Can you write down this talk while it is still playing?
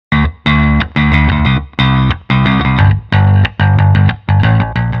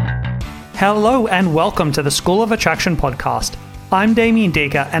Hello and welcome to the School of Attraction podcast. I'm Damien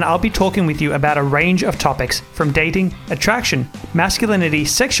Deeker and I'll be talking with you about a range of topics from dating, attraction, masculinity,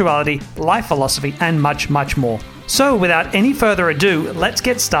 sexuality, life philosophy, and much, much more. So without any further ado, let's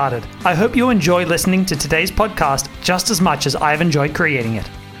get started. I hope you enjoy listening to today's podcast just as much as I've enjoyed creating it.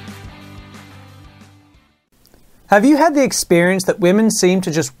 Have you had the experience that women seem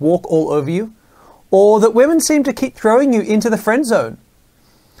to just walk all over you? Or that women seem to keep throwing you into the friend zone?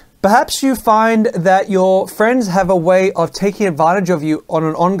 Perhaps you find that your friends have a way of taking advantage of you on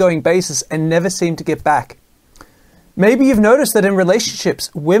an ongoing basis and never seem to get back. Maybe you've noticed that in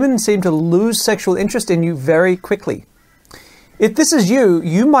relationships, women seem to lose sexual interest in you very quickly. If this is you,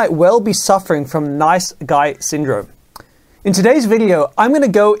 you might well be suffering from nice guy syndrome. In today's video, I'm going to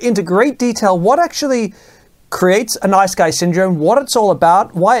go into great detail what actually creates a nice guy syndrome, what it's all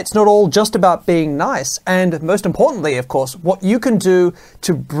about, why it's not all just about being nice, and most importantly, of course, what you can do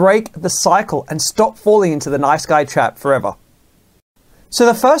to break the cycle and stop falling into the nice guy trap forever. So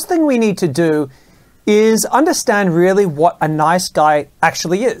the first thing we need to do is understand really what a nice guy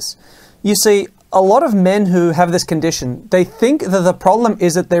actually is. You see, a lot of men who have this condition, they think that the problem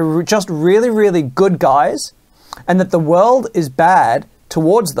is that they're just really, really good guys and that the world is bad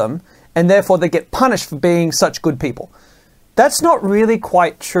towards them, and therefore they get punished for being such good people. That's not really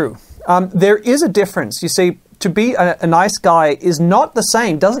quite true. There is a difference. You see, to be a nice guy is not the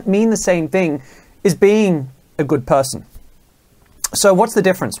same, doesn't mean the same thing as being a good person. So what's the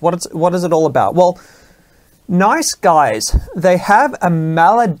difference? What is it all about? Well, nice guys, they have a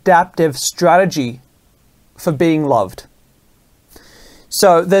maladaptive strategy for being loved.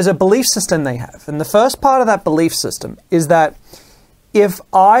 So there's a belief system they have. And the first part of that belief system is that if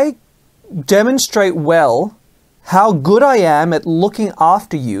I demonstrate well how good I am at looking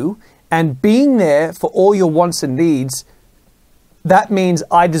after you and being there for all your wants and needs, that means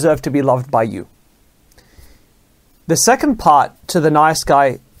I deserve to be loved by you. The second part to the nice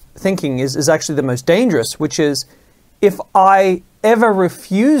guy thinking is actually the most dangerous, which is if I ever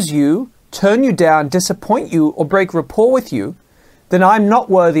refuse you, turn you down, disappoint you, or break rapport with you, then I'm not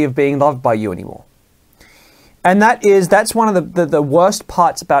worthy of being loved by you anymore. And that's one of the worst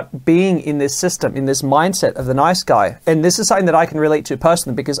parts about being in this system, in this mindset of the nice guy. And this is something that I can relate to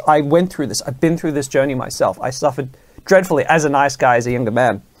personally because I went through this. I've been through this journey myself. I suffered dreadfully as a nice guy, as a younger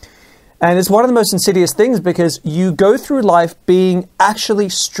man. And it's one of the most insidious things because you go through life being actually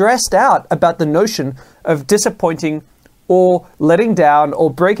stressed out about the notion of disappointing or letting down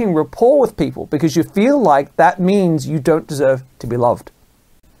or breaking rapport with people because you feel like that means you don't deserve to be loved.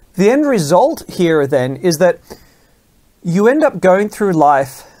 The end result here then is that you end up going through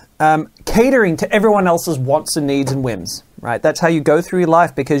life catering to everyone else's wants and needs and whims, right? That's how you go through your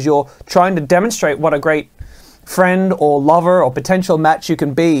life because you're trying to demonstrate what a great friend or lover or potential match you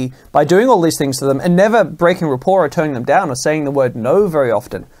can be by doing all these things to them and never breaking rapport or turning them down or saying the word no very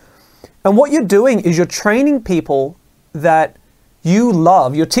often. And what you're doing is you're training people that you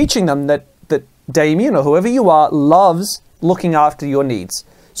love. You're teaching them that Damien or whoever you are loves looking after your needs.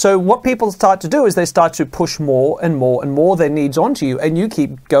 So what people start to do is they start to push more and more and more their needs onto you, and you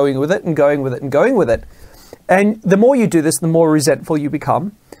keep going with it and going with it and going with it. And the more you do this, the more resentful you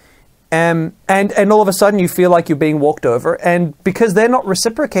become. And all of a sudden you feel like you're being walked over. And because they're not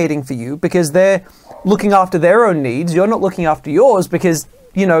reciprocating for you, because they're looking after their own needs, you're not looking after yours because,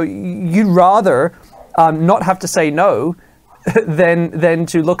 you know, you'd rather not have to say no than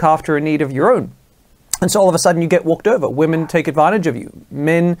to look after a need of your own. And so all of a sudden you get walked over. Women take advantage of you.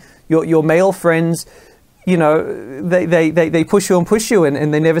 Men, your male friends, you know, they push you and push you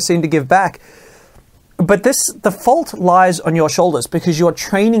and they never seem to give back. But the fault lies on your shoulders because you're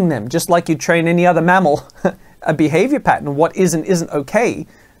training them just like you train any other mammal, a behavior pattern, what is and isn't okay,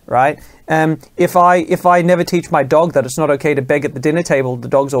 right? If I never teach my dog that it's not okay to beg at the dinner table, the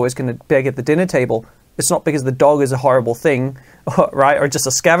dog's always going to beg at the dinner table. It's not because the dog is a horrible thing, right? Or just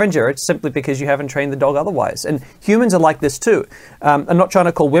a scavenger. It's simply because you haven't trained the dog otherwise. And humans are like this too. I'm not trying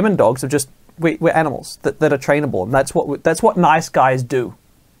to call women dogs. We're animals that are trainable. And that's what nice guys do.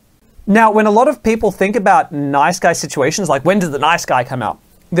 Now, when a lot of people think about nice guy situations, like when did the nice guy come out?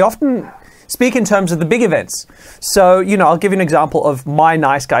 They often speak in terms of the big events. So, you know, I'll give you an example of my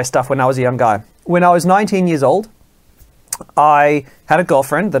nice guy stuff when I was a young guy. When I was 19 years old, I had a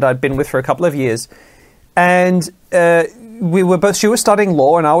girlfriend that I'd been with for a couple of years. And she was studying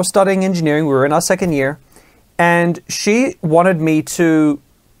law and I was studying engineering. We were in our second year. And she wanted me to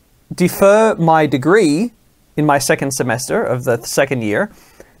defer my degree in my second semester of the second year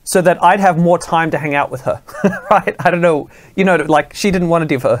so that I'd have more time to hang out with her, right? I don't know, you know, like she didn't want to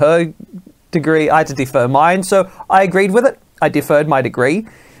defer her degree. I had to defer mine. So I agreed with it. I deferred my degree.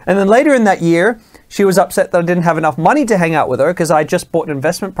 And then later in that year, she was upset that I didn't have enough money to hang out with her because I just bought an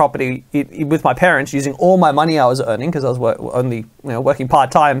investment property with my parents using all my money I was earning because I was only working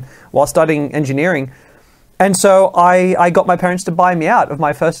part-time while studying engineering. And so I got my parents to buy me out of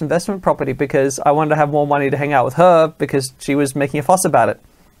my first investment property because I wanted to have more money to hang out with her because she was making a fuss about it.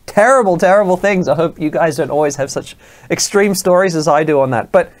 Terrible, terrible things. I hope you guys don't always have such extreme stories as I do on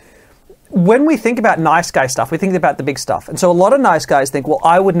that. But when we think about nice guy stuff, we think about the big stuff. And so a lot of nice guys think, well,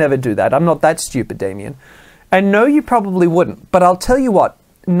 I would never do that. I'm not that stupid, Damien. And no, you probably wouldn't. But I'll tell you what,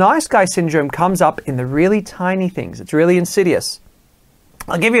 nice guy syndrome comes up in the really tiny things. It's really insidious.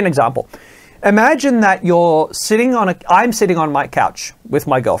 I'll give you an example. Imagine that I'm sitting on my couch with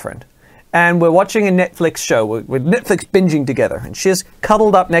my girlfriend. And we're watching a Netflix show. We're Netflix binging together. And she's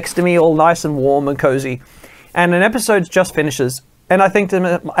cuddled up next to me, all nice and warm and cozy. And an episode just finishes. And I think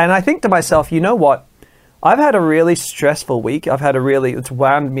to myself, you know what? I've had a really stressful week. It's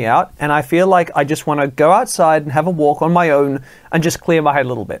wound me out. And I feel like I just want to go outside and have a walk on my own and just clear my head a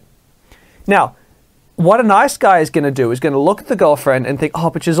little bit. Now, what a nice guy is going to do is going to look at the girlfriend and think, oh,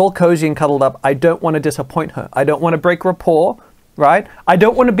 but she's all cozy and cuddled up. I don't want to disappoint her. I don't want to break rapport, right? I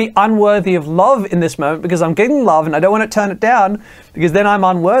don't want to be unworthy of love in this moment because I'm getting love and I don't want to turn it down because then I'm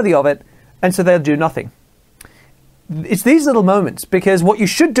unworthy of it. And so they'll do nothing. It's these little moments, because what you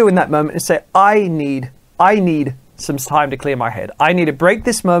should do in that moment is say, I need some time to clear my head. I need to break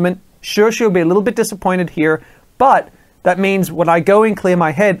this moment. Sure, she'll be a little bit disappointed here, but that means when I go and clear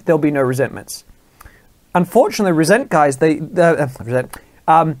my head, there'll be no resentments. Unfortunately, nice guys,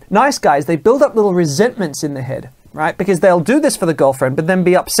 they build up little resentments in their head, right? Because they'll do this for the girlfriend, but then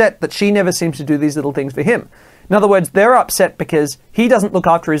be upset that she never seems to do these little things for him. In other words, they're upset because he doesn't look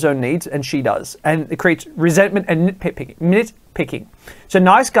after his own needs and she does. And it creates resentment and nitpicking. So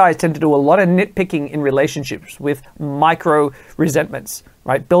nice guys tend to do a lot of nitpicking in relationships with micro resentments,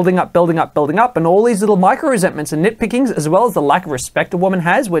 right? Building up. And all these little micro resentments and nitpickings, as well as the lack of respect a woman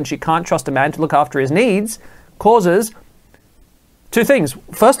has when she can't trust a man to look after his needs, causes two things.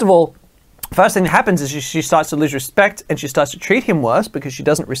 First of all, first thing that happens is she starts to lose respect and she starts to treat him worse because she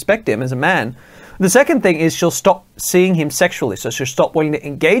doesn't respect him as a man. The second thing is she'll stop seeing him sexually, so she'll stop wanting to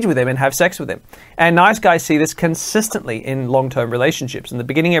engage with him and have sex with him. And nice guys see this consistently in long-term relationships. In the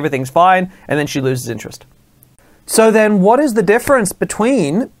beginning, everything's fine, and then she loses interest. So then what is the difference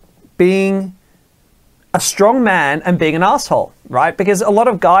between being a strong man and being an asshole, right? Because a lot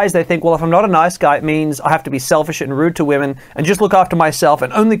of guys, they think, well, if I'm not a nice guy, it means I have to be selfish and rude to women and just look after myself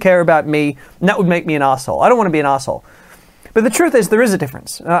and only care about me, and that would make me an asshole. I don't want to be an asshole. But the truth is, there is a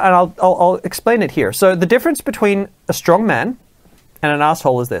difference, and I'll explain it here. So the difference between a strong man and an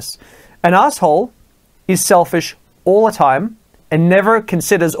asshole is this. An asshole is selfish all the time and never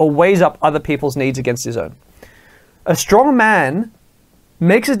considers or weighs up other people's needs against his own. A strong man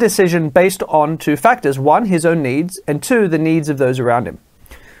makes a decision based on two factors. One, his own needs, and two, the needs of those around him.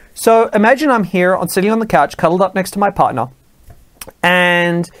 So imagine I'm here sitting on the couch, cuddled up next to my partner,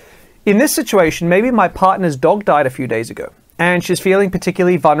 and in this situation, maybe my partner's dog died a few days ago, and she's feeling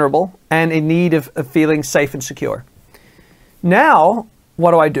particularly vulnerable and in need of feeling safe and secure. Now,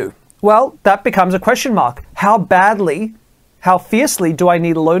 what do? Well, that becomes a question mark. How fiercely do I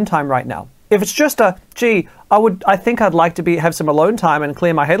need alone time right now? If it's just I think I'd like to have some alone time and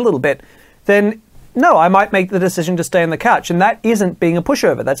clear my head a little bit, then no, I might make the decision to stay on the couch. And that isn't being a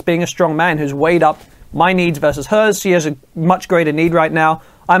pushover. That's being a strong man who's weighed up my needs versus hers. She has a much greater need right now.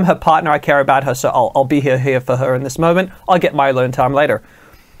 I'm her partner. I care about her, so I'll be here for her in this moment. I'll get my alone time later.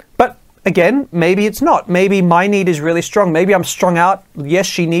 But again, maybe it's not. Maybe my need is really strong. Maybe I'm strung out. Yes,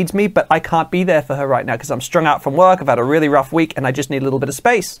 she needs me, but I can't be there for her right now because I'm strung out from work. I've had a really rough week and I just need a little bit of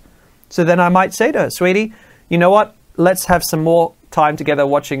space. So then I might say to her, sweetie, you know what? Let's have some more time together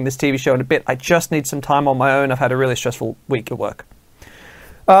watching this TV show in a bit. I just need some time on my own. I've had a really stressful week at work.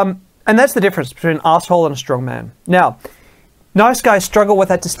 And that's the difference between an asshole and a strong man. Now, nice guys struggle with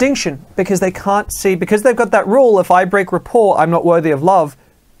that distinction because they can't see, because they've got that rule, if I break rapport, I'm not worthy of love,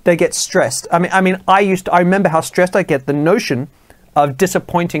 they get stressed. I remember how stressed I get. The notion of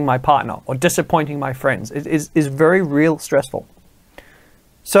disappointing my partner or disappointing my friends is very real stressful.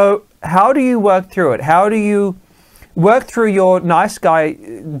 So how do you work through it? How do you work through your nice guy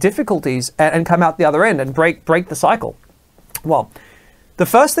difficulties and come out the other end and break the cycle? Well, the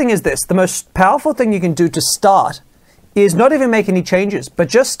first thing is this. The most powerful thing you can do to start is not even make any changes, but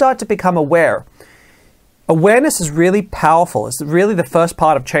just start to become aware. Awareness is really powerful. It's really the first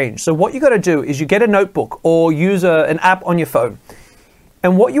part of change. So what you got to do is you get a notebook or use an app on your phone.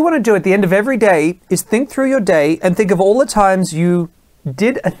 And what you want to do at the end of every day is think through your day and think of all the times you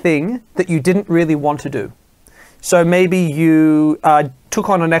did a thing that you didn't really want to do. So maybe you took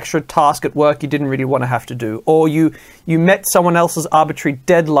on an extra task at work you didn't really want to have to do, or you met someone else's arbitrary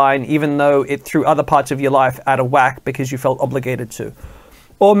deadline even though it threw other parts of your life out of whack because you felt obligated to.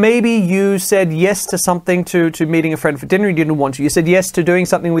 Or maybe you said yes to something, to meeting a friend for dinner you didn't want to. You said yes to doing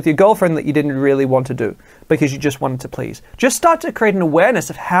something with your girlfriend that you didn't really want to do because you just wanted to please. Just start to create an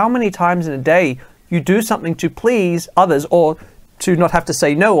awareness of how many times in a day you do something to please others or to not have to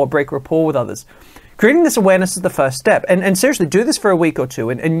say no or break rapport with others. Creating this awareness is the first step. And seriously, do this for a week or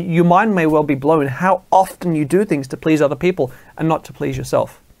two, and your mind may well be blown how often you do things to please other people and not to please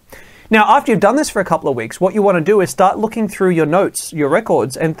yourself. Now, after you've done this for a couple of weeks, what you want to do is start looking through your notes, your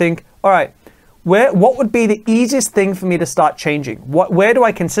records, and think, all right, what would be the easiest thing for me to start changing? Where do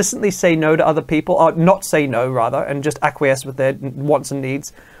I consistently say no to other people, or not say no, rather, and just acquiesce with their wants and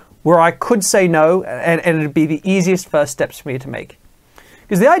needs, where I could say no, and it'd be the easiest first steps for me to make?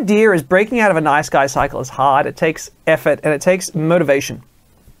 Because the idea is breaking out of a nice guy cycle is hard, it takes effort, and it takes motivation.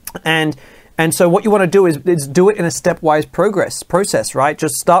 And so what you want to do is do it in a stepwise process, right?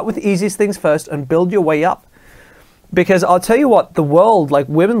 Just start with the easiest things first and build your way up. Because I'll tell you what, the world, like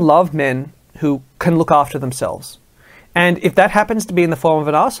women love men who can look after themselves. And if that happens to be in the form of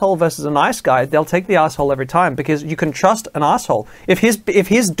an asshole versus a nice guy, they'll take the asshole every time because you can trust an asshole. If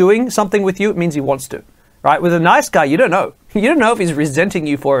he's doing something with you, it means he wants to, right? With a nice guy, you don't know. You don't know if he's resenting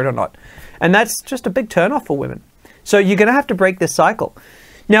you for it or not. And that's just a big turnoff for women. So you're going to have to break this cycle.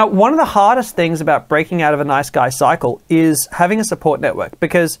 Now, one of the hardest things about breaking out of a nice guy cycle is having a support network,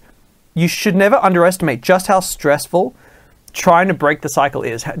 because you should never underestimate just how stressful trying to break the cycle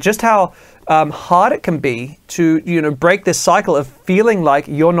is, just how hard it can be to break this cycle of feeling like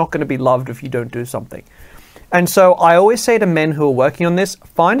you're not going to be loved if you don't do something. And so I always say to men who are working on this,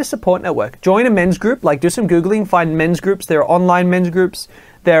 find a support network. Join a men's group, like do some Googling, find men's groups. There are online men's groups.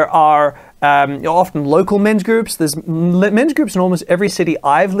 There are often local men's groups. There's men's groups in almost every city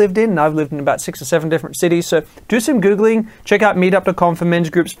I've lived in, and I've lived in about 6 or 7 different cities. So do some Googling, check out meetup.com for men's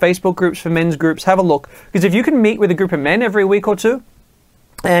groups, Facebook groups for men's groups, have a look. Because if you can meet with a group of men every week or two,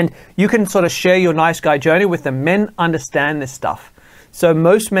 and you can sort of share your nice guy journey with them, men understand this stuff. So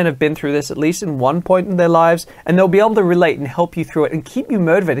most men have been through this at least in one point in their lives, and they'll be able to relate and help you through it and keep you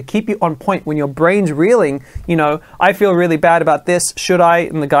motivated, keep you on point when your brain's reeling, I feel really bad about this, should I?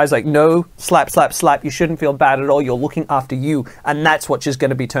 And the guy's like, no, slap, slap, slap, you shouldn't feel bad at all, you're looking after you, and that's what she's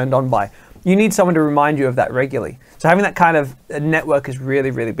going to be turned on by. You need someone to remind you of that regularly. So having that kind of network is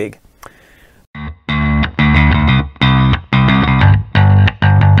really, really big.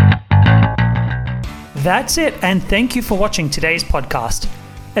 That's it, and thank you for watching today's podcast.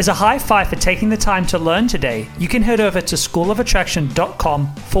 As a high five for taking the time to learn today, you can head over to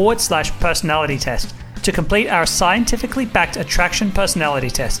schoolofattraction.com/personality test to complete our scientifically backed attraction personality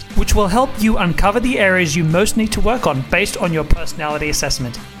test, which will help you uncover the areas you most need to work on based on your personality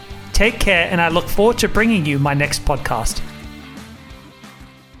assessment. Take care, and I look forward to bringing you my next podcast.